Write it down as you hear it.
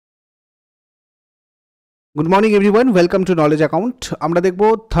Good morning everyone, welcome to knowledge account. আমরা দেখব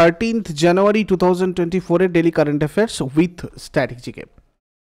 13th জানুয়ারি 2024 এর ডেলি কারেন্ট অ্যাফেয়ার্স উইথ স্ট্র্যাটেজিকে।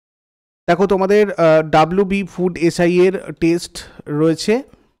 দেখো, তোমাদের ডাব্লিউবি ফুড এসআই এর টেস্ট রয়েছে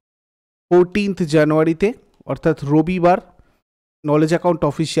 14th জানুয়ারিতে, অর্থাৎ রবিবার, নলেজ অ্যাকাউন্ট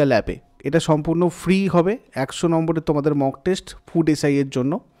অফিসিয়াল অ্যাপে। এটা সম্পূর্ণ ফ্রি হবে। 100 নম্বরের তোমাদের মক টেস্ট ফুড এসআই এর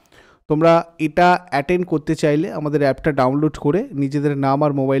জন্য। তোমরা এটা অ্যাটেন্ড করতে চাইলে আমাদের অ্যাপটা ডাউনলোড করে নিজেদের নাম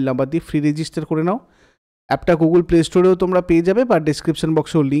আর মোবাইল নাম্বার দিয়ে ফ্রি রেজিস্টার করে নাও। অ্যাপটা গুগল প্লে স্টোরেও তোমরা পেয়ে যাবে, বা ডিসক্রিপশন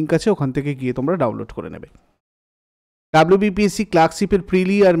বক্সেও লিঙ্ক আছে, ওখান থেকে গিয়ে তোমরা ডাউনলোড করে নেবে। wbpsc ক্লার্কশিপের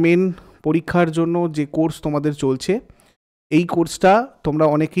প্রিলি আর মেন পরীক্ষার জন্য যে কোর্স তোমাদের চলছে, এই কোর্সটা তোমরা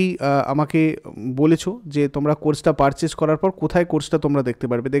অনেকেই আমাকে বলেছো যে তোমরা কোর্সটা পারচেস করার পর কোথায় কোর্সটা তোমরা দেখতে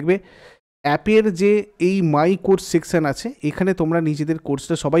পারবে। দেখবে অ্যাপের যে এই মাই কোর্স সেকশন আছে, এখানে তোমরা নিজেদের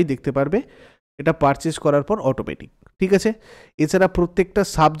কোর্সটা সবাই দেখতে পারবে, এটা পারচেস করার পর অটোমেটিক। ঠিক আছে। এছাড়া প্রত্যেকটা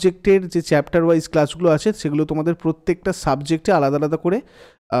সাবজেক্টের যে চ্যাপ্টার ওয়াইজ ক্লাসগুলো আছে, সেগুলো তোমাদের প্রত্যেকটা সাবজেক্টে আলাদা আলাদা করে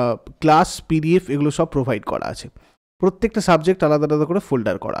ক্লাস, পিডিএফ এগুলো সব প্রোভাইড করা আছে। প্রত্যেকটা সাবজেক্ট আলাদা আলাদা করে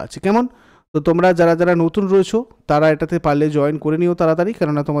ফোল্ডার করা আছে। কেমন? তো তোমরা যারা যারা নতুন রয়েছো তারা এটাতে পারলে জয়েন করে নিও তাড়াতাড়ি,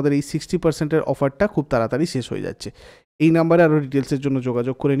 কেননা তোমাদের এই 60%-এর অফারটা খুব তাড়াতাড়ি শেষ হয়ে যাচ্ছে। এই নাম্বারে আরও ডিটেলসের জন্য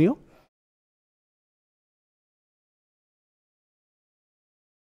যোগাযোগ করে নিও।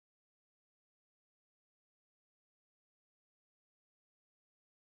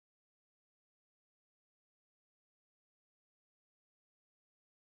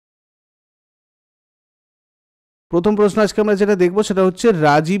 প্রথম প্রশ্ন আজকে আমরা যেটা দেখব সেটা হচ্ছে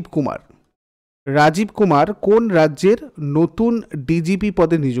রাজীব কুমার। রাজীব কুমার কোন রাজ্যের নতুন ডিজিপি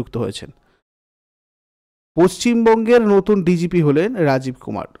পদে নিযুক্ত হয়েছেন? পশ্চিমবঙ্গের নতুন ডিজিপি হলেন রাজীব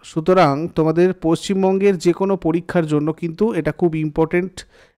কুমার। সুতরাং তোমাদের পশ্চিমবঙ্গের যে কোনো পরীক্ষার জন্য কিন্তু এটা খুব ইম্পর্টেন্ট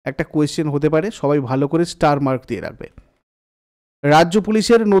একটা কোয়েশ্চেন হতে পারে, সবাই ভালো করে স্টার মার্ক দিয়ে রাখবে। রাজ্য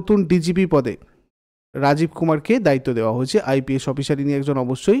পুলিশের নতুন ডিজিপি পদে রাজীব কুমারকে দায়িত্ব দেওয়া হয়েছে। আইপিএস অফিসার ইনি একজন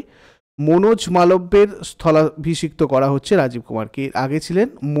অবশ্যই। মনোজ মালব্যের স্থলাভিষিক্ত করা হচ্ছে রাজীব কুমারকে। আগে ছিলেন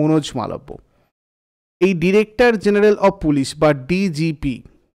মনোজ মালব্য। এই ডিরেক্টর জেনারেল অফ পুলিশ বা ডিজিপি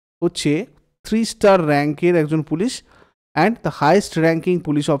হচ্ছে 3 স্টার র্যাঙ্কের একজন police and the highest ranking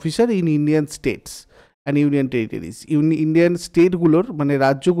police officer in Indian states and union territories. Indian স্টেটগুলোর মানে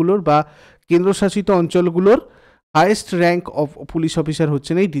রাজ্যগুলোর বা কেন্দ্রশাসিত অঞ্চলগুলোর highest rank of police officer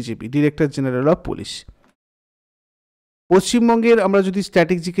হচ্ছেন এই DGP, director general of police. পশ্চিমবঙ্গের আমরা যদি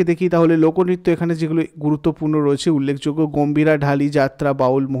স্ট্র্যাটেজিকে দেখি, তাহলে লোকনৃত্য এখানে যেগুলো গুরুত্বপূর্ণ রয়েছে উল্লেখযোগ্য: গম্ভীরা, ঢালি, যাত্রা,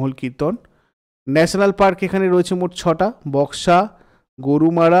 বাউল, মহল, কীর্তন। ন্যাশনাল পার্ক এখানে রয়েছে মোট 6টা: বক্সা,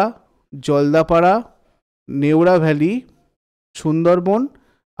 গরুমারা, জলদাপাড়া, নেওড়া ভ্যালি, সুন্দরবন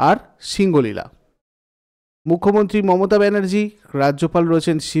আর সিঙ্গলীলা। মুখ্যমন্ত্রী মমতা ব্যানার্জি, রাজ্যপাল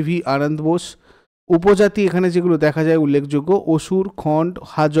রয়েছেন সিভি আনন্দ বোস। উপজাতি এখানে যেগুলো দেখা যায় উল্লেখযোগ্য: অসুর, খণ্ড,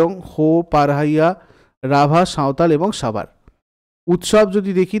 হাজং, হো, পারহাইয়া, রাভা, সাঁওতাল এবং সাভার। উৎসব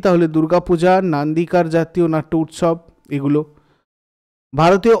যদি দেখি তাহলে দুর্গাপূজা, নান্দিকার জাতীয় নাট্য উৎসব এগুলো।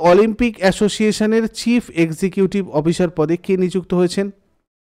 ভারতীয় অলিম্পিক অ্যাসোসিয়েশনের চিফ এক্সিকিউটিভ অফিসার পদে কে নিযুক্ত হয়েছেন?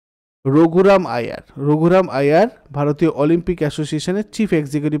 রঘুরাম আয়ার। রঘুরাম আয়ার ভারতীয় অলিম্পিক অ্যাসোসিয়েশনের চিফ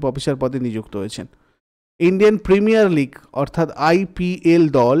এক্সিকিউটিভ অফিসার পদে নিযুক্ত হয়েছেন। ইন্ডিয়ান প্রিমিয়ার লিগ অর্থাৎ আইপিএল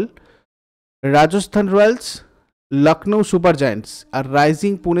দল Rajasthan Royals, Lucknow super giants are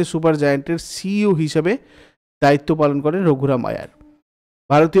rising Pune super জায়ান্টের CEO হিসেবে দায়িত্ব পালন করেন রঘুরাম আয়ার।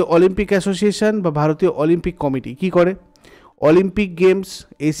 ভারতীয় অলিম্পিক অ্যাসোসিয়েশন বা ভারতীয় অলিম্পিক কমিটি কি করে? অলিম্পিক গেমস,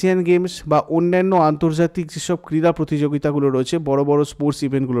 এশিয়ান গেমস বা অন্যান্য আন্তর্জাতিক যেসব ক্রীড়া প্রতিযোগিতাগুলো রয়েছে, বড় বড় স্পোর্টস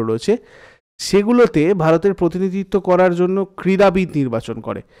ইভেন্টগুলো রয়েছে, সেগুলোতে ভারতের প্রতিনিধিত্ব করার জন্য ক্রীড়াবিদ নির্বাচন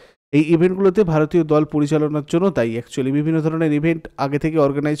করে। এই ইভেন্টগুলোতে ভারতীয় দল পরিচালনার জন্য তাই অ্যাকচুয়ালি বিভিন্ন ধরনের ইভেন্ট আগে থেকে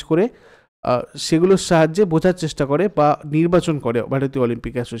অর্গানাইজ করে সেগুলোর সাহায্যে বোঝার চেষ্টা করে বা নির্বাচন করে ভারতীয়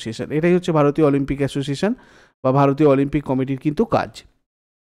অলিম্পিক অ্যাসোসিয়েশন। এটাই হচ্ছে ভারতীয় অলিম্পিক অ্যাসোসিয়েশন বা ভারতীয় অলিম্পিক কমিটির কিন্তু কাজ।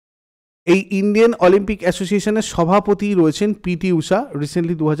 এই ইন্ডিয়ান অলিম্পিক অ্যাসোসিয়েশনের সভাপতি রয়েছেন পিটি উষা।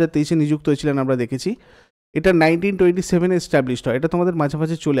 রিসেন্টলি 2023-এ নিযুক্ত হয়েছিলেন, আমরা দেখেছি। এটা 1927-এ এস্টাবলিশড হয়। এটা তোমাদের মাঝে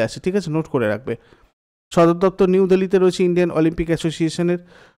মাঝে চলে আসে, ঠিক আছে, নোট করে রাখবে। সদর দপ্তর নিউ দিল্লিতে রয়েছে ইন্ডিয়ান অলিম্পিক অ্যাসোসিয়েশনের।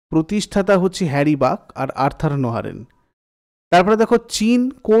 প্রতিষ্ঠাতা হচ্ছে হ্যারি বাক আর আর্থার নোহারেন। তারপরে দেখো, চীন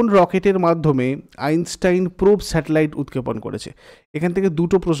কোন রকেটের মাধ্যমে আইনস্টাইন প্রোব স্যাটেলাইট উৎক্ষেপণ করেছে? এখান থেকে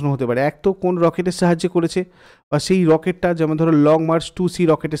দুটো প্রশ্ন হতে পারে। এক তো কোন রকেটের সাহায্যে করেছে, বা সেই রকেটটা, যেমন ধরো লং মার্চ 2C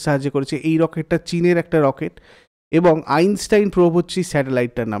রকেটের সাহায্যে করেছে। এই রকেটটা চীনের একটা রকেট, এবং আইনস্টাইন প্রোব হচ্ছে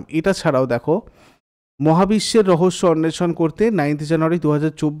স্যাটেলাইটটার নাম। এটা ছাড়াও দেখো, মহাবিশ্বের রহস্য অন্বেষণ করতে 9 জানুয়ারি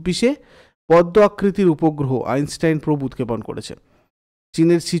 2024-এ পদ্ম আকৃতির উপগ্রহ আইনস্টাইন প্রোব উৎক্ষেপণ করেছে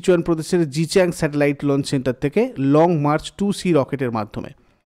চীনের সিচুয়ান প্রদেশের জিচ্যাং স্যাটেলাইট লঞ্চ সেন্টার থেকে লং মার্চ 2C রকেটের মাধ্যমে।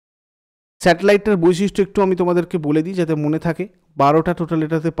 স্যাটেলাইটটার বৈশিষ্ট্য একটু আমি তোমাদেরকে বলে দিই যাতে মনে থাকে। 12টা টোটাল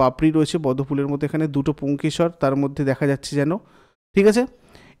এটাতে পাপড়ি রয়েছে, পদ্মফুলের মধ্যে এখানে 2টো পুংকেশর তার মধ্যে দেখা যাচ্ছে যেন, ঠিক আছে।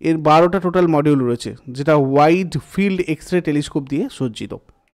 এর 12টা টোটাল মডিউল রয়েছে, যেটা wide field X ray telescope দিয়ে সজ্জিত।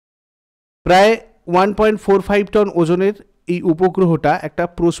 প্রায় 1.45 টন ওজনের এই উপগ্রহটা একটা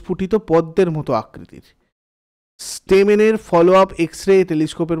প্রস্ফুটিত পদ্মের মতো আকৃতির। স্টেমেনের ফলো আপ এক্স রে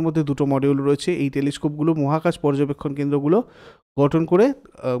টেলিস্কোপের মধ্যে 2টো মডিউল রয়েছে। এই টেলিস্কোপগুলো মহাকাশ পর্যবেক্ষণ কেন্দ্রগুলো গঠন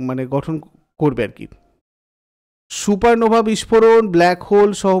করবে আর কি। সুপারনোভা বিস্ফোরণ, ব্ল্যাক হোল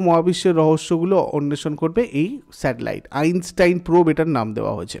সহ মহাবিশ্বের রহস্যগুলো অন্বেষণ করবে এই স্যাটেলাইট। আইনস্টাইন প্রোব এটার নাম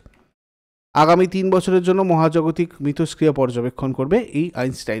দেওয়া হয়েছে। আগামী 3 বছরের জন্য মহাজাগতিক মিথস্ক্রিয়া পর্যবেক্ষণ করবে এই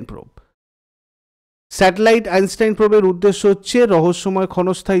আইনস্টাইন প্রোব। স্যাটেলাইট আইনস্টাইন প্রোবের উদ্দেশ্য হচ্ছে রহস্যময়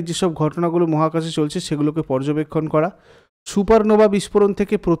ক্ষণস্থায়ী যেসব ঘটনাগুলো মহাকাশে চলছে সেগুলোকে পর্যবেক্ষণ করা, সুপারনোভা বিস্ফোরণ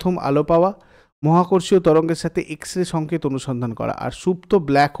থেকে প্রথম আলো পাওয়া, মহাকর্ষীয় তরঙ্গের সাথে এক্স রে সংকেত অনুসন্ধান করা, আর সুপ্ত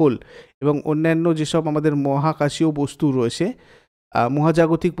ব্ল্যাক হোল এবং অন্যান্য যেসব আমাদের মহাকাশীয় বস্তু রয়েছে,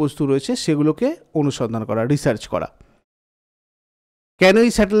 মহাজাগতিক বস্তু রয়েছে, সেগুলোকে অনুসন্ধান করা, রিসার্চ করা। কেন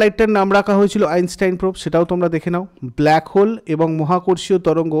এই স্যাটেলাইটটার নাম রাখা হয়েছিল আইনস্টাইন প্রোব সেটাও তোমরা দেখে নাও। ব্ল্যাক হোল এবং মহাকর্ষীয়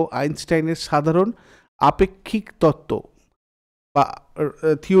তরঙ্গ আইনস্টাইনের সাধারণ আপেক্ষিক তত্ত্ব বা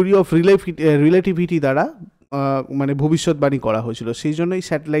থিওরি অফ রিলেটিভিটি দ্বারা মানে ভবিষ্যৎবাণী করা হয়েছিল, সেই জন্য এই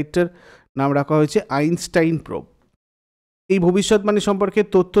স্যাটেলাইটটার নাম রাখা হয়েছে আইনস্টাইন প্রোব। এই ভবিষ্যৎবাণী সম্পর্কে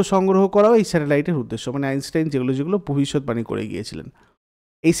তথ্য সংগ্রহ করাও এই স্যাটেলাইটের উদ্দেশ্য, মানে আইনস্টাইন যেগুলো ভবিষ্যৎবাণী করে গিয়েছিলেন।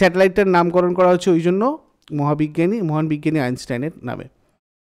 এই স্যাটেলাইটটার নামকরণ করা হচ্ছে ওই জন্য মহান বিজ্ঞানী আইনস্টাইনের নামে।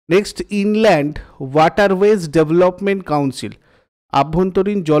 Next, inland waterways development council,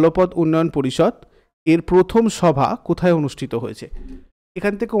 আভ্যন্তরীণ জলপথ উন্নয়ন পরিষদ, এর প্রথম সভা কোথায় অনুষ্ঠিত হয়েছে?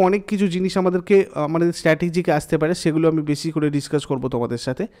 এখান থেকে অনেক কিছু জিনিস আমাদের স্ট্র্যাটেজিকে আসতে পারে, সেগুলো আমি বেশি করে ডিসকাস করব তোমাদের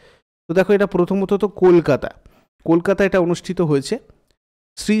সাথে। তো দেখো, এটা প্রথমত তো কলকাতা এটা অনুষ্ঠিত হয়েছে।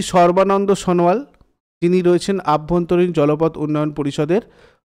 শ্রী সর্বানন্দ সোনোয়াল, যিনি রয়েছেন আভ্যন্তরীণ জলপথ উন্নয়ন পরিষদের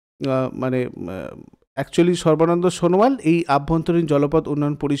অ্যাকচুয়ালি সর্বানন্দ সোনোয়াল এই আভ্যন্তরীণ জলপথ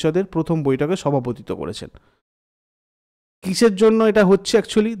উন্নয়ন পরিষদের প্রথম বৈঠকে সভাপতিত্ব করেছেন। কিসের জন্য এটা হচ্ছে?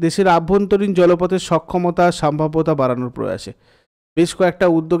 অ্যাকচুয়ালি দেশের আভ্যন্তরীণ জলপথের সক্ষমতা সম্ভাব্যতা বাড়ানোর প্রয়াসে বেশ কয়েকটা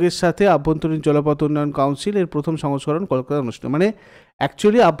উদ্যোগের সাথে আভ্যন্তরীণ জলপথ উন্নয়ন কাউন্সিল এর প্রথম সংস্করণ কলকাতা অনুষ্ঠিত, মানে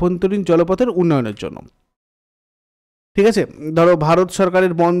অ্যাকচুয়ালি আভ্যন্তরীণ জলপথের উন্নয়নের জন্য। ঠিক আছে, ধরো ভারত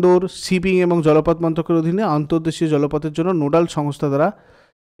সরকারের বন্দর, শিপিং এবং জলপথ মন্ত্রকের অধীনে আন্তর্দেশীয় জলপথের জন্য নোডাল সংস্থা দ্বারা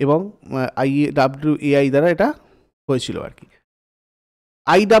এবং WAI দ্বারা এটা হয়েছিল আর কি।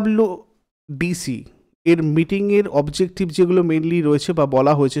 IWDC এর মিটিংয়ের অবজেক্টিভ যেগুলো মেনলি রয়েছে বা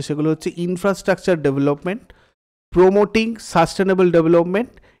বলা হয়েছে সেগুলো হচ্ছে infrastructure development, promoting sustainable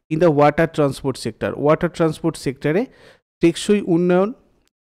development in the water transport সেক্টরে টেকসই উন্নয়ন,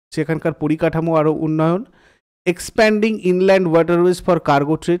 সেখানকার পরিকাঠামো আরও উন্নয়ন, expanding inland waterways for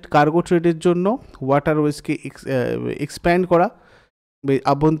cargo ট্রেডের জন্য ওয়াটারওয়েজকে এক্সপ্যান্ড করা,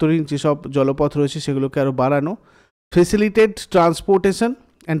 আভ্যন্তরীণ যেসব জলপথ রয়েছে সেগুলোকে আরও বাড়ানো, facilitate transportation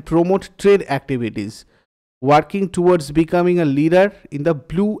and promote trade activities, working towards becoming a leader in the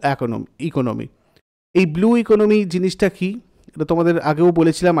blue economy. এই ব্লু ইকোনমি জিনিসটা কি, এটা তোমাদের আগেও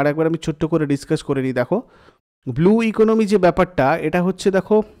বলেছিলাম, আর একবার আমি ছোট্ট করে ডিসকাস করে নিই। দেখো, ব্লু ইকোনমি যে ব্যাপারটা, এটা হচ্ছে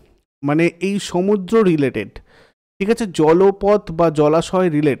দেখো মানে এই সমুদ্র রিলেটেড, ঠিক আছে, জলপথ বা জলাশয়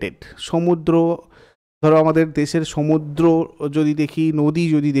রিলেটেড, সমুদ্র, ধরো আমাদের দেশের সমুদ্র যদি দেখি, নদী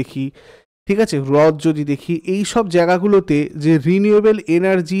যদি দেখি, ঠিক আছে, হ্রদ যদি দেখি, এই সব জায়গাগুলোতে যে রিনিউয়েবল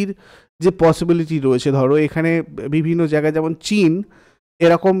এনার্জির যে পসিবিলিটি রয়েছে, ধরো এখানে বিভিন্ন জায়গায় যেমন চীন,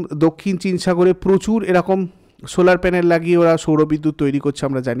 এরকম দক্ষিণ চীন সাগরে প্রচুর এরকম সোলার প্যানেল লাগিয়ে ওরা সৌরবিদ্যুৎ তৈরি করছে,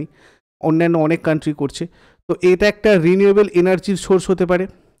 আমরা জানি, অন্যান্য অনেক কান্ট্রি করছে। তো এটা একটা রিনিউয়েবল এনার্জির সোর্স হতে পারে।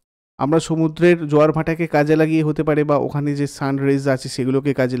 আমরা সমুদ্রের জোয়ার ভাটাকে কাজে লাগিয়ে হতে পারে, বা ওখানে যে সান রেজ আছে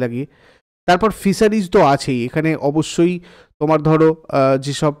সেগুলোকে কাজে লাগিয়ে। তারপর ফিশারিজ তো আছেই, এখানে অবশ্যই তোমার ধরো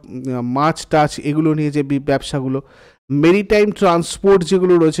যেসব মাছ টাছ এগুলো নিয়ে যে ব্যবসাগুলো, মেরিটাইম ট্রান্সপোর্ট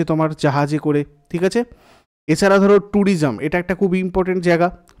যেগুলো রয়েছে তোমার জাহাজে করে, ঠিক আছে। এছাড়া ধরো ট্যুরিজম, এটা একটা খুব ইম্পর্টেন্ট জায়গা,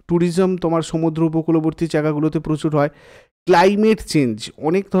 ট্যুরিজম তোমার সমুদ্র উপকূলবর্তী জায়গাগুলোতে প্রচুর হয়। ক্লাইমেট চেঞ্জ,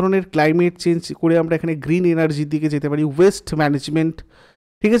 অনেক ধরনের ক্লাইমেট চেঞ্জ করে আমরা এখানে গ্রিন এনার্জির দিকে যেতে পারি। ওয়েস্ট ম্যানেজমেন্ট,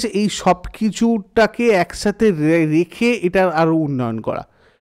 ঠিক আছে, এই সব কিছুটাকে একসাথে রেখে এটার আরও উন্নয়ন করা,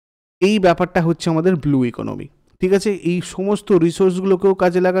 এই ব্যাপারটা হচ্ছে আমাদের ব্লু ইকোনমি। ঠিক আছে, এই সমস্ত রিসোর্সগুলোকেও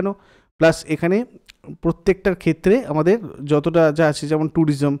কাজে লাগানো, প্লাস এখানে প্রত্যেকটার ক্ষেত্রে আমাদের যতটা যা আছে, যেমন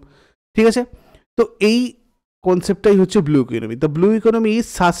ট্যুরিজম, ঠিক আছে। তো এই কনসেপ্টটাই হচ্ছে blue economy. The blue economy is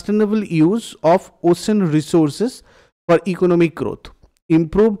sustainable use of ocean resources for economic growth,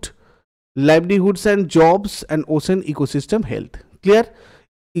 improved livelihoods and jobs and ocean ecosystem health. Clear?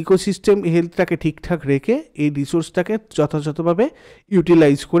 Ecosystem হেলথটাকে ঠিকঠাক রেখে এই রিসোর্সটাকে যথাযথভাবে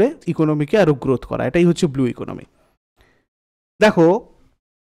ইউটিলাইজ করে ইকোনমিকে আরও গ্রোথ করা, এটাই হচ্ছে ব্লু ইকোনমি। দেখো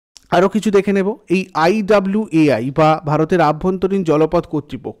আরও কিছু দেখে নেব। এই IWAI বা ভারতের আভ্যন্তরীণ জলপথ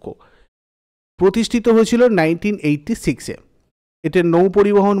কর্তৃপক্ষ প্রতিষ্ঠিত হয়েছিল 1986-এ। এটা নৌ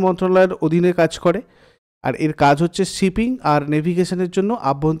পরিবহন মন্ত্রণালয়ের অধীনে কাজ করে, আর এর কাজ হচ্ছে শিপিং আর নেভিগেশনের জন্য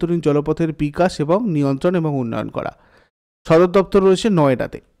আভ্যন্তরীণ জলপথের বিকাশ এবং নিয়ন্ত্রণ এবং উন্নয়ন করা। সদর দপ্তর রয়েছে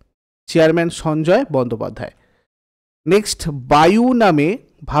নয়ডাতে। চেয়ারম্যান সঞ্জয় বন্দ্যোপাধ্যায়। নেক্সট, বায়ু নামে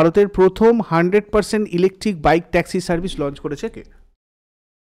ভারতের প্রথম 100% electric bike taxi service launch করেছে কে?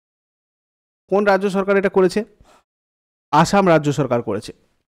 কোন রাজ্য সরকার এটা করেছে? আসাম রাজ্য সরকার করেছে।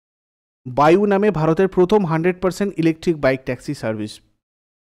 বায়ু নামে ভারতের প্রথম 100% ইলেকট্রিক বাইক ট্যাক্সি সার্ভিস।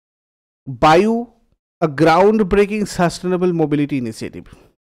 বায়ু, আ ground breaking sustainable mobility initiative,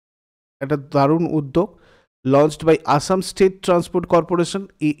 একটা দারুণ উদ্যোগ, launched by Assam State Transport Corporation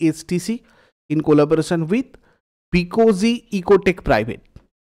ASTC in collaboration with Picozi Ecotech Private.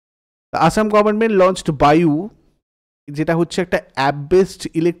 The Assam government launched Bayu, যেটা হচ্ছে একটা app based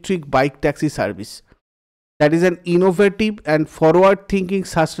electric bike taxi service. That is an innovative and forward-thinking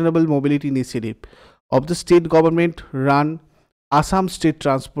sustainable mobility initiative of the state government run Assam State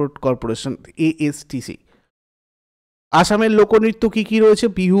Transport Corporation ASTC. আসামের লোকনৃত্য কী কী রয়েছে?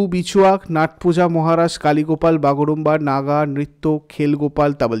 বিহু, বিচুয়াক, নাটপূজা, মহারাস, কালীগোপাল, বাগরুম্বা, নাগা নৃত্য, খেলগোপাল,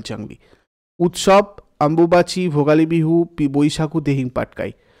 তাবলচাংলি। উৎসব আম্বুবাচি, ভোগালী বিহু, বৈশাখু, দেহিং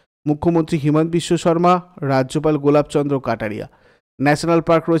পাটকাই। মুখ্যমন্ত্রী হিমন্ত বিশ্ব শর্মা, রাজ্যপাল গোলাপচন্দ্র কাটারিয়া। ন্যাশনাল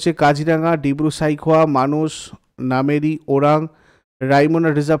পার্ক রয়েছে কাজিরাঙ্গা, ডিব্রু সাইখোয়া, মানস, Nameri, orang, Raimona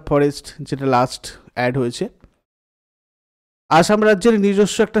reserve forest, যেটা লাস্ট অ্যাড হয়েছে। আসাম রাজ্যের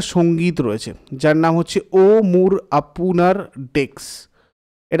নিজস্ব একটা সঙ্গীত রয়েছে যার নাম হচ্ছে ও মুর আপুনার ডেক্স।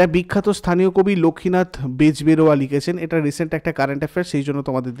 এটা বিখ্যাত স্থানীয় কবি লক্ষ্মীনাথ বেজবেরোয়া লিখেছেন। এটা রিসেন্ট একটা কারেন্ট অ্যাফেয়ার, সেই জন্য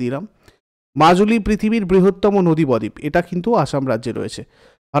তোমাদের দিলাম। মাজুলি পৃথিবীর বৃহত্তম নদী বদ্বীপ, এটা কিন্তু আসাম রাজ্যে রয়েছে।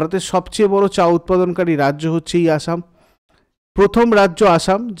 ভারতের সবচেয়ে বড় চা উৎপাদনকারী রাজ্য হচ্ছে এই আসাম। প্রথম রাজ্য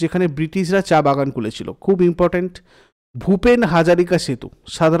আসাম যেখানে ব্রিটিশরা চা বাগান খুলেছিল, খুব ইম্পর্ট্যান্ট। ভূপেন হাজারিকা সেতু,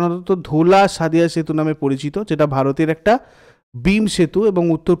 সাধারণত ধোলা সাদিয়া সেতু নামে পরিচিত, যেটা ভারতের একটা বিম সেতু এবং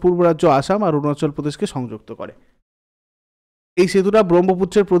উত্তর পূর্ব রাজ্য আসাম আর অরুণাচল প্রদেশকে সংযুক্ত করে। এই সেতুটা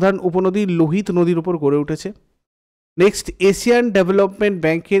ব্রহ্মপুত্রের প্রধান উপনদী লোহিত নদীর উপর গড়ে উঠেছে। নেক্সট, এশিয়ান ডেভেলপমেন্ট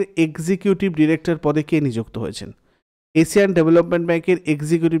ব্যাংকের এক্সিকিউটিভ ডিরেক্টর পদে কে নিযুক্ত হয়েছেন? এশিয়ান ডেভেলপমেন্ট ব্যাংকের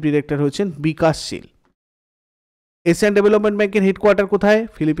এক্সিকিউটিভ ডিরেক্টর হচ্ছেন বিকাশশীল। এশিয়ান ডেভেলপমেন্ট ব্যাংকের হেডকোয়ার্টার কোথায়?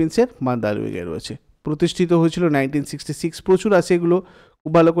 ফিলিপিন্সের মান্দালুইগে রয়েছে। প্রতিষ্ঠিত হয়েছিল 1966। প্রচুর আছে এগুলো,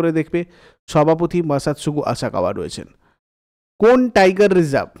 খুব ভালো করে দেখবে। সভাপতি মাসাতসুগু আসাকাওয়া রয়েছেন। কোন টাইগার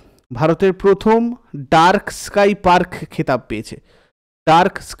রিজার্ভ ভারতের প্রথম ডার্ক স্কাই পার্ক খেতাব পেয়েছে?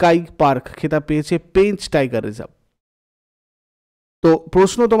 ডার্ক স্কাই পার্ক খেতাব পেয়েছে পেঞ্চ টাইগার রিজার্ভ। তো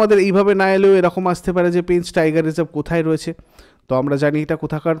প্রশ্ন তোমাদের এইভাবে না এলেও এরকম আসতে পারে যে পেঞ্চ টাইগার রিজার্ভ কোথায় রয়েছে। তো আমরা জানি এটা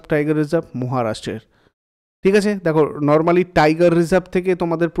কোথাকার টাইগার রিজার্ভ, মহারাষ্ট্রের। ঠিক আছে, দেখো নর্মালি টাইগার রিজার্ভ থেকে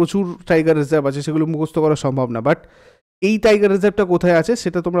তোমাদের প্রচুর টাইগার রিজার্ভ আছে, সেগুলো মুখস্থ করা সম্ভব না, বাট এই টাইগার রিজার্ভটা কোথায় আছে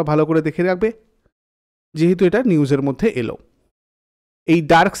সেটা তোমরা ভালো করে দেখে রাখবে, যেহেতু এটা নিউজের মধ্যে এলো। এই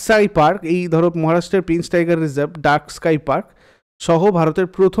ডার্ক স্কাই পার্ক, এই ধরো মহারাষ্ট্রের Pench tiger reserve, dark sky park সহ ভারতের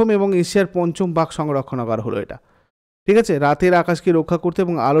প্রথম এবং এশিয়ার পঞ্চম বাঘ সংরক্ষণাগার হলো এটা। ঠিক আছে, রাতের আকাশকে রক্ষা করতে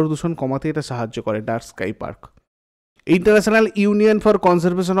এবং আলোর দূষণ কমাতে এটা সাহায্য করে dark sky park. International union for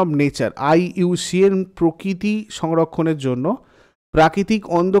conservation of nature IUCN প্রকৃতি সংরক্ষণের জন্য প্রাকৃতিক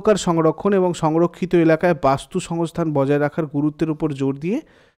অন্ধকার সংরক্ষণ এবং সংরক্ষিত এলাকায় বাস্তু সংস্থান বজায় রাখার গুরুত্বের উপর জোর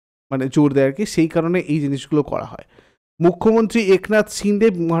দেয় আর কি, সেই কারণে এই জিনিসগুলো করা হয়। মুখ্যমন্ত্রী একনাথ শিন্ডে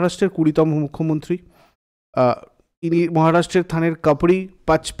মহারাষ্ট্রের 20তম মুখ্যমন্ত্রী। ইনি মহারাষ্ট্রের থানের কাপড়ি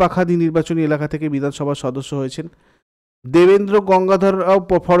পাঁচপাখাদি নির্বাচনী এলাকা থেকে বিধানসভার সদস্য হয়েছেন। দেবেন্দ্র গঙ্গাধর রাও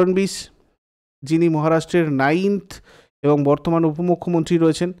ফড়নবিস, যিনি মহারাষ্ট্রের 9th এবং বর্তমান উপমুখ্যমন্ত্রী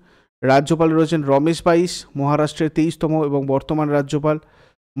রয়েছেন। রাজ্যপাল রয়েছেন রমেশ বাইশ, মহারাষ্ট্রের 23তম এবং বর্তমান রাজ্যপাল।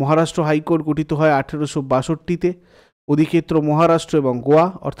 মহারাষ্ট্র হাইকোর্ট গঠিত হয় 1862-তে। অধিক্ষেত্র মহারাষ্ট্র এবং গোয়া,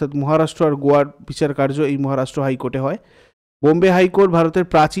 অর্থাৎ মহারাষ্ট্র আর গোয়ার বিচার কার্য এই মহারাষ্ট্র হাইকোর্টে হয়। বোম্বে হাইকোর্ট ভারতের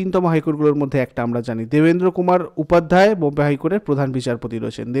প্রাচীনতম হাইকোর্টগুলোর মধ্যে একটা, আমরা জানি। দেবেন্দ্র কুমার উপাধ্যায় বোম্বে হাইকোর্টের প্রধান বিচারপতি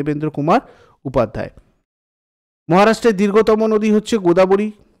রয়েছেন, দেবেন্দ্র কুমার উপাধ্যায়। মহারাষ্ট্রের দীর্ঘতম নদী হচ্ছে গোদাবরী।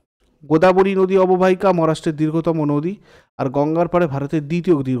 গোদাবরী নদী অববাহিকা মহারাষ্ট্রের দীর্ঘতম নদী, আর গঙ্গার পাড়ে ভারতের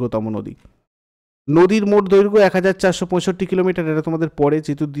দ্বিতীয় দীর্ঘতম নদী। নদীর মোট দৈর্ঘ্য 1465 কিলোমিটার, এটা তোমাদের পড়ে,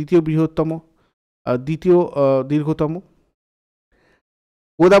 যেহেতু দ্বিতীয় দীর্ঘতম।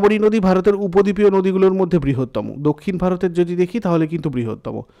 গোদাবরী নদী ভারতের উপদ্বীপীয় নদীগুলোর মধ্যে বৃহত্তম। দক্ষিণ ভারতের যদি দেখি তাহলে কিন্তু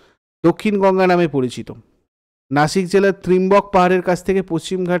বৃহত্তম, দক্ষিণ গঙ্গা নামে পরিচিত। নাসিক জেলার ত্রিম্বক পাহাড়ের কাছ থেকে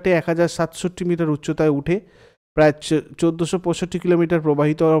পশ্চিম ঘাটে 1067 মিটার উচ্চতায় উঠে প্রায় 1465 কিলোমিটার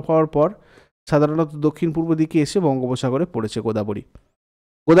প্রবাহিত হওয়ার পর সাধারণত দক্ষিণ পূর্ব দিকে এসে বঙ্গোপসাগরে পড়েছে গোদাবরী।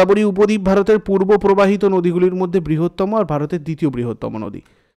 গোদাবরী উপদ্বীপ ভারতের পূর্ব প্রবাহিত নদীগুলির মধ্যে বৃহত্তম আর ভারতের দ্বিতীয় বৃহত্তম নদী।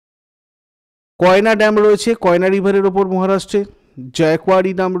 কয়না ড্যাম রয়েছে কয়না রিভারের ওপর মহারাষ্ট্রে।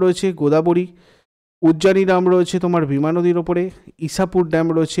 জয়কোয়াড়ি ড্যাম রয়েছে গোদাবরী। উজ্জানি ড্যাম রয়েছে তোমার ভীমা নদীর ওপরে। ইসাপুর ড্যাম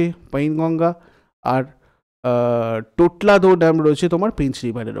রয়েছে পাইনগঙ্গা। আর টোটলাদো ড্যাম রয়েছে তোমার পেঞ্চ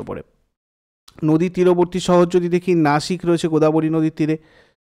রিভারের ওপরে। নদী তীরবর্তী শহর যদি দেখি, নাসিক রয়েছে গোদাবরী নদীর তীরে।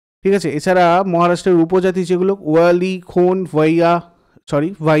 ঠিক আছে, এছাড়া মহারাষ্ট্রের উপজাতি যেগুলো ওয়ালি, খোন,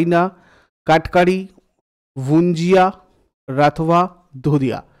 ভাইনা, কাটকারি, ভুঞ্জিয়া, রাথভা,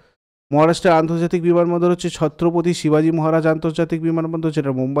 ধোদিয়া। মহারাষ্ট্রের আন্তর্জাতিক বিমানবন্দর হচ্ছে ছত্রপতি শিবাজী মহারাজ আন্তর্জাতিক বিমানবন্দর,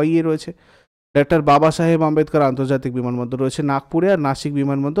 যেটা মুম্বাইয়ে রয়েছে। ডক্টর বাবা সাহেব আম্বেদকর আন্তর্জাতিক বিমানবন্দর রয়েছে নাগপুরে, আর নাসিক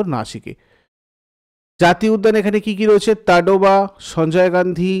বিমানবন্দর নাসিকে। জাতীয় উদ্যান এখানে কি কি রয়েছে? তাডোবা, সঞ্জয়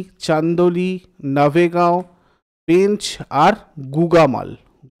গান্ধী, চান্দোলি, নভেগাঁও, পেঞ্চ আর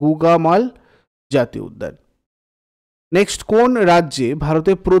গুগামাল জাতীয় উদ্যান। নেক্সট, কোন রাজ্যে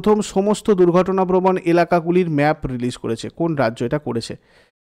ভারতে প্রথম সমস্ত দুর্ঘটনাপ্রবণ এলাকাগুলির ম্যাপ রিলিজ করেছে? কোন রাজ্য এটা করেছে?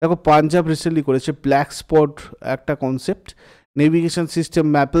 দেখো, পাঞ্জাব রিসেন্টলি করেছে ব্ল্যাক স্পট একটা কনসেপ্ট নেভিগেশন সিস্টেম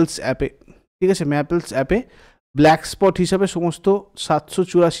ম্যাপলস অ্যাপে। ঠিক আছে, ম্যাপলস অ্যাপে ব্ল্যাক স্পট হিসাবে সমস্ত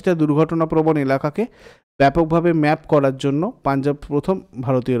 784টা দুর্ঘটনাপ্রবণ এলাকাকে ব্যাপকভাবে ম্যাপ করার জন্য পাঞ্জাব প্রথম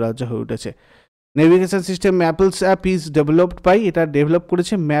ভারতীয় রাজ্য হয়ে উঠেছে। Navigation system maples app is developed by, এটা ডেভেলপ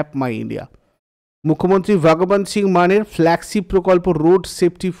করেছে ম্যাপ মাই ইন্ডিয়া। মুখ্যমন্ত্রী ভগবন্ত সিং মানের ফ্ল্যাগশিপ প্রকল্প রোড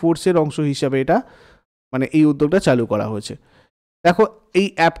সেফটি ফোর্সের অংশ হিসাবে এটা মানে এই উদ্যোগটা চালু করা হয়েছে। দেখো, এই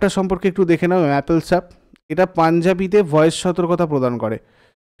অ্যাপটা সম্পর্কে একটু দেখে নাও। ম্যাপলস অ্যাপ, এটা পাঞ্জাবিতে ভয়েস সতর্কতা প্রদান করে।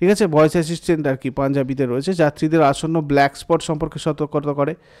 ঠিক আছে, ভয়েস অ্যাসিস্ট্যান্ট আর কি পাঞ্জাবিতে রয়েছে। যাত্রীদের আসন্ন ব্ল্যাক স্পট সম্পর্কে সতর্কতা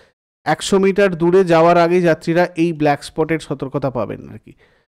করে। 100 মিটার দূরে যাওয়ার আগেই যাত্রীরা এই ব্ল্যাক স্পটের সতর্কতা পাবেন আর কি।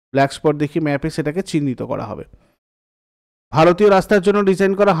 ব্ল্যাক স্পট দেখি ম্যাপে সেটাকে চিহ্নিত করা হবে। ভারতীয় রাস্তার জন্য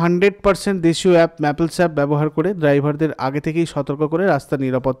ডিজাইন করা 100% দেশীয় অ্যাপ ম্যাপলস অ্যাপ ব্যবহার করে ড্রাইভারদের আগে থেকেই সতর্ক করে রাস্তার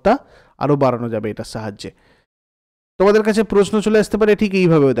নিরাপত্তা আরও বাড়ানো যাবে এটার সাহায্যে। তোমাদের কাছে প্রশ্ন চলে আসতে পারে ঠিক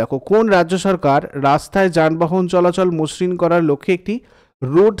এইভাবেও। দেখো, কোন রাজ্য সরকার রাস্তায় যানবাহন চলাচল মসৃণ করার লক্ষ্যে একটি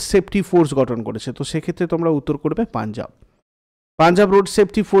রোড সেফটি ফোর্স গঠন করেছে? তো সেক্ষেত্রে তোমরা উত্তর করবে Punjab road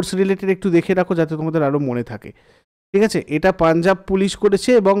safety force related একটু দেখে রাখো যাতে তোমাদের আরও মনে থাকে। ঠিক আছে, এটা পাঞ্জাব পুলিশ করেছে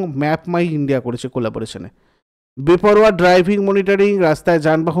এবং ম্যাপ মাই ইন্ডিয়া করেছে কোলাবোরেশনে। বেপরোয়া ড্রাইভিং, মনিটরিং, রাস্তায়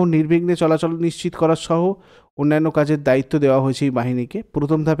যানবাহন নির্বিঘ্নে চলাচল নিশ্চিত করার সহ অন্যান্য কাজের দায়িত্ব দেওয়া হয়েছে এই বাহিনীকে।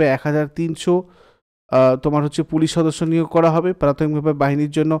 প্রথম ধাপে 1300 তোমার হচ্ছে পুলিশ সদস্য নিয়োগ করা হবে। প্রাথমিকভাবে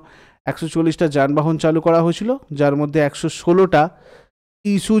বাহিনীর জন্য 140টা যানবাহন চালু করা হয়েছিল, যার মধ্যে 116টা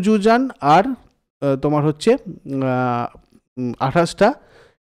ইসুজু যান আর তোমার হচ্ছে 28টা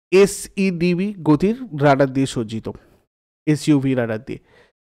SEDB গতির রাডার দিয়ে সজ্জিত, SUV রাডার দিয়ে।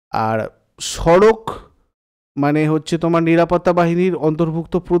 আর সড়ক মানে হচ্ছে তোমার নিরাপত্তা বাহিনীর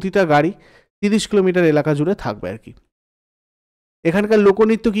অন্তর্ভুক্ত প্রতিটা গাড়ি 30 কিলোমিটার এলাকা জুড়ে থাকবে আর কি। এখানকার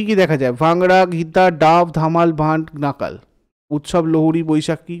লোকনৃত্য কি কি দেখা যায়? ভাংড়া, গীতা, ডাব, ধামাল, ভান্ড, নাকাল। উৎসব লোহড়ি,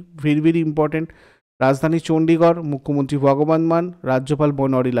 বৈশাখী, ভেরি ভেরি ইম্পর্টেন্ট। রাজধানী চণ্ডীগড়, মুখ্যমন্ত্রী ভগবন্ত মান, রাজ্যপাল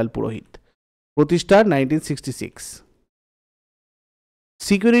বনওয়ারিলাল পুরোহিত। প্রতিষ্ঠা 1966।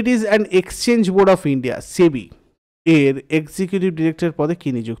 Securities and exchange board of India সেবি এর এক্সিকিউটিভ ডিরেক্টর পদে কি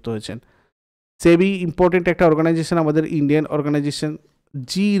নিযুক্ত হয়েছেন? সেবি ইম্পর্টেন্ট একটা অর্গানাইজেশন, আমাদের ইন্ডিয়ান অর্গানাইজেশন।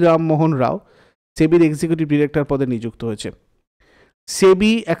 জি রামমোহন রাও সেবির এক্সিকিউটিভ ডিরেক্টর পদে নিযুক্ত হয়েছে।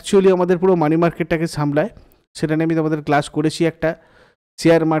 সেবি অ্যাকচুয়ালি আমাদের পুরো মানি মার্কেটটাকে সামলায়, সেটা নিয়ে আমি তোমাদের ক্লাস করেছি একটা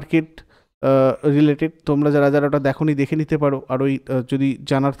শেয়ার মার্কেট রিলেটেড। তোমরা যারা যারা ওটা দেখোনি দেখে নিতে পারো আর ওই যদি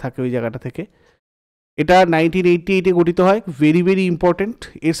জানার থাকে ওই জায়গাটা থেকে। এটা 1988 গঠিত হয়, ভেরি ভেরি ইম্পর্টেন্ট।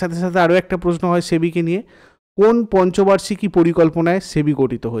 এর সাথে সাথে আরও একটা প্রশ্ন হয় সেবিকে নিয়ে, কোন পঞ্চবার্ষিকী পরিকল্পনায় সেবি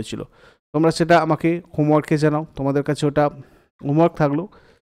গঠিত হয়েছিল? তোমরা সেটা আমাকে হোমওয়ার্কে জানাও, তোমাদের কাছে ওটা হোমওয়ার্ক থাকলো।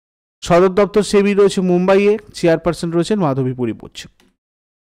 সদর দপ্তর সেবি রয়েছে মুম্বাইয়ে, চেয়ারপারসন রয়েছেন মাধবীপুরী বুচ।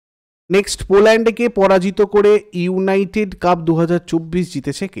 নেক্সট, পোল্যান্ডকে পরাজিত করে ইউনাইটেড কাপ 2024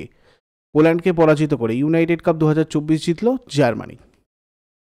 জিতেছে কে? পোল্যান্ডকে পরাজিত করে ইউনাইটেড কাপ 2024 জিতল জার্মানি।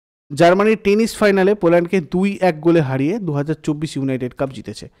 জার্মানির টেনিস ফাইনালে পোল্যান্ডকে 2-1 গোলে হারিয়ে 2024 ইউনাইটেড কাপ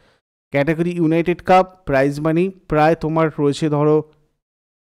জিতেছে। Category United cup, prize money প্রায় তোমার রয়েছে ধরো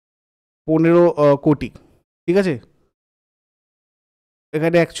 15 কোটি। ঠিক আছে,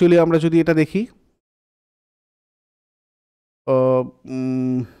 এখানে অ্যাকচুয়ালি আমরা যদি এটা দেখি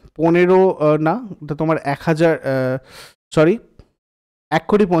 15 না, এটা তোমার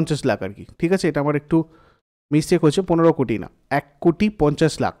 1,50,00,000 আর কি। ঠিক আছে, এটা আমার একটু মিস্টেক হচ্ছে, 15 কোটি না,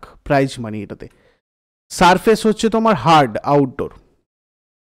 1,50,00,000 প্রাইজ মানি এটাতে। সারফেস হচ্ছে তোমার হার্ড আউটডোর,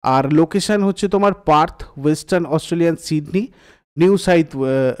 আর লোকেশন হচ্ছে তোমার Partha, western Australian Sydney,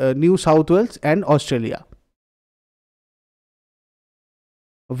 new south Wales and Australia.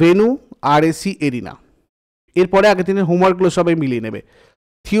 Venue, RAC arena. এরপরে আগের দিনের হোমওয়ার্কগুলো সবাই মিলিয়ে নেবে।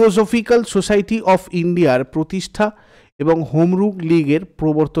 থিওসফিক্যাল সোসাইটি অফ ইন্ডিয়ার প্রতিষ্ঠা এবং হোম রুল লীগের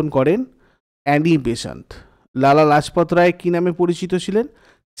প্রবর্তন করেন অ্যানি বেসান্ত। লালা লাজপত রায় কী নামে পরিচিত ছিলেন?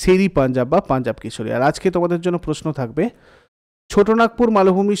 শেরি পাঞ্জাব বা পাঞ্জাব কেশরী। আর আজকে তোমাদের জন্য প্রশ্ন থাকবে, ছোটনাগপুর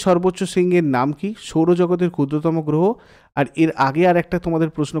মালভূমির সর্বোচ্চ শৃঙ্গের নাম কি? সৌরজগতের ক্ষুদ্রতম গ্রহ। আর এর আগে আর একটা তোমাদের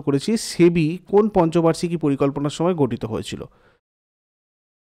প্রশ্ন করেছি, সেবি কোন পঞ্চবার্ষিকী পরিকল্পনার সময় গঠিত হয়েছিল?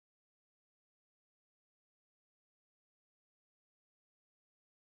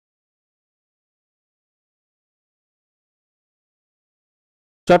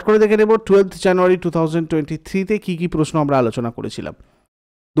 চট করে দেখে নেব 12 জানুয়ারি 2023-তে কী কী প্রশ্ন আমরা আলোচনা করেছিলাম।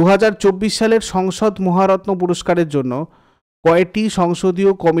 2024 সালের সংসদ মহারত্ন পুরস্কারের জন্য কয়টি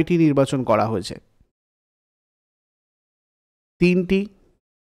সংসদীয় কমিটি নির্বাচন করা হয়েছে? 3টি।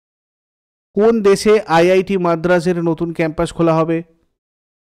 কোন দেশে IIT মাদ্রাজের নতুন ক্যাম্পাস খোলা হবে?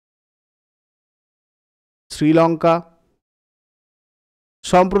 শ্রীলঙ্কা।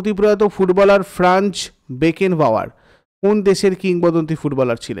 সম্প্রতি প্রয়াত ফুটবলার ফ্রাঞ্জ বেকেনবাওয়ার কোন দেশের কিংবদন্তি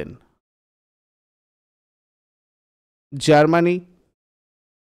ফুটবলার ছিলেন? জার্মানি।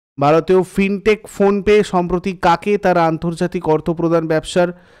 ভারতীয় ফিনটেক ফোনপে সম্প্রতি কাকে তার আন্তর্জাতিক অর্থ প্রদান ব্যবসার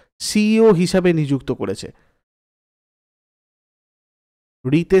CEO হিসাবে নিযুক্ত করেছে?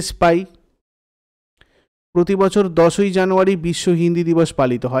 রিতেশ পাই। প্রতি বছর 10ই জানুয়ারি বিশ্ব হিন্দি দিবস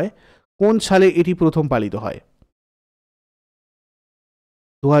পালিত হয়। কোন সালে এটি প্রথম পালিত হয়?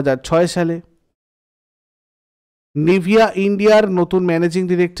 2006 সালে। নিভিয়া ইন্ডিয়ার নতুন ম্যানেজিং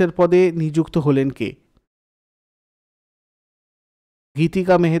ডিরেক্টর পদে নিযুক্ত হলেন কে?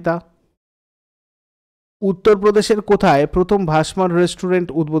 গীতিকা মেহতা। উত্তরপ্রদেশের কোথায় প্রথম ভাসমান রেস্টুরেন্ট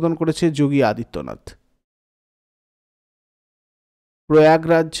উদ্বোধন করেছে যোগী আদিত্যনাথ?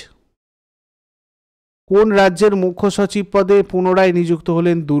 প্রয়াগরাজ। কোন রাজ্যের মুখ্য সচিব পদে পুনরায় নিযুক্ত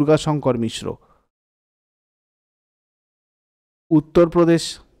হলেন দুর্গাশঙ্কর মিশ্র? উত্তরপ্রদেশ।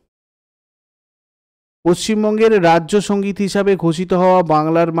 পশ্চিমবঙ্গের রাজ্য সঙ্গীত হিসাবে ঘোষিত হওয়া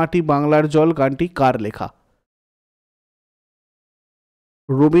বাংলার মাটি বাংলার জল গানটি কার লেখা?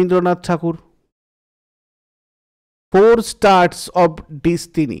 রবীন্দ্রনাথ ঠাকুর। 4 stars of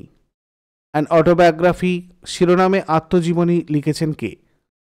destiny an autobiography শিরোনামে আত্মজীবনী লিখেছেন কে?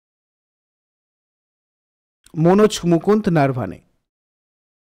 Manoj Mukunda Naravane.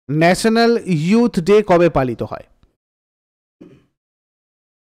 National youth day কবে পালিত হয়?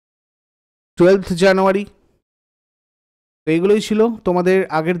 12 জানুয়ারি। তো এগুলোই ছিল তোমাদের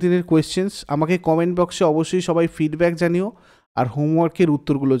আগের দিনের কোয়েশ্চেন্স। আমাকে কমেন্ট বক্সে অবশ্যই সবাই ফিডব্যাক জানিও আর হোমওয়ার্কের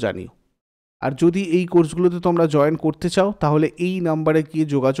উত্তরগুলো জানিও। আর যদি এই কোর্সগুলোতে তোমরা জয়েন করতে চাও তাহলে এই নাম্বারে গিয়ে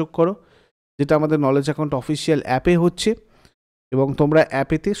যোগাযোগ করো, যেটা আমাদের নলেজ অ্যাকাউন্ট অফিসিয়াল অ্যাপে হচ্ছে, এবং তোমরা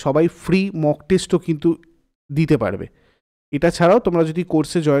অ্যাপেতে সবাই ফ্রি মক টেস্টও কিন্তু দিতে পারবে। এটা ছাড়াও তোমরা যদি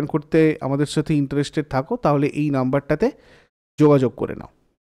কোর্সে জয়েন করতে আমাদের সাথে ইন্টারেস্টেড থাকো তাহলে এই নাম্বারটাতে যোগাযোগ করে নাও।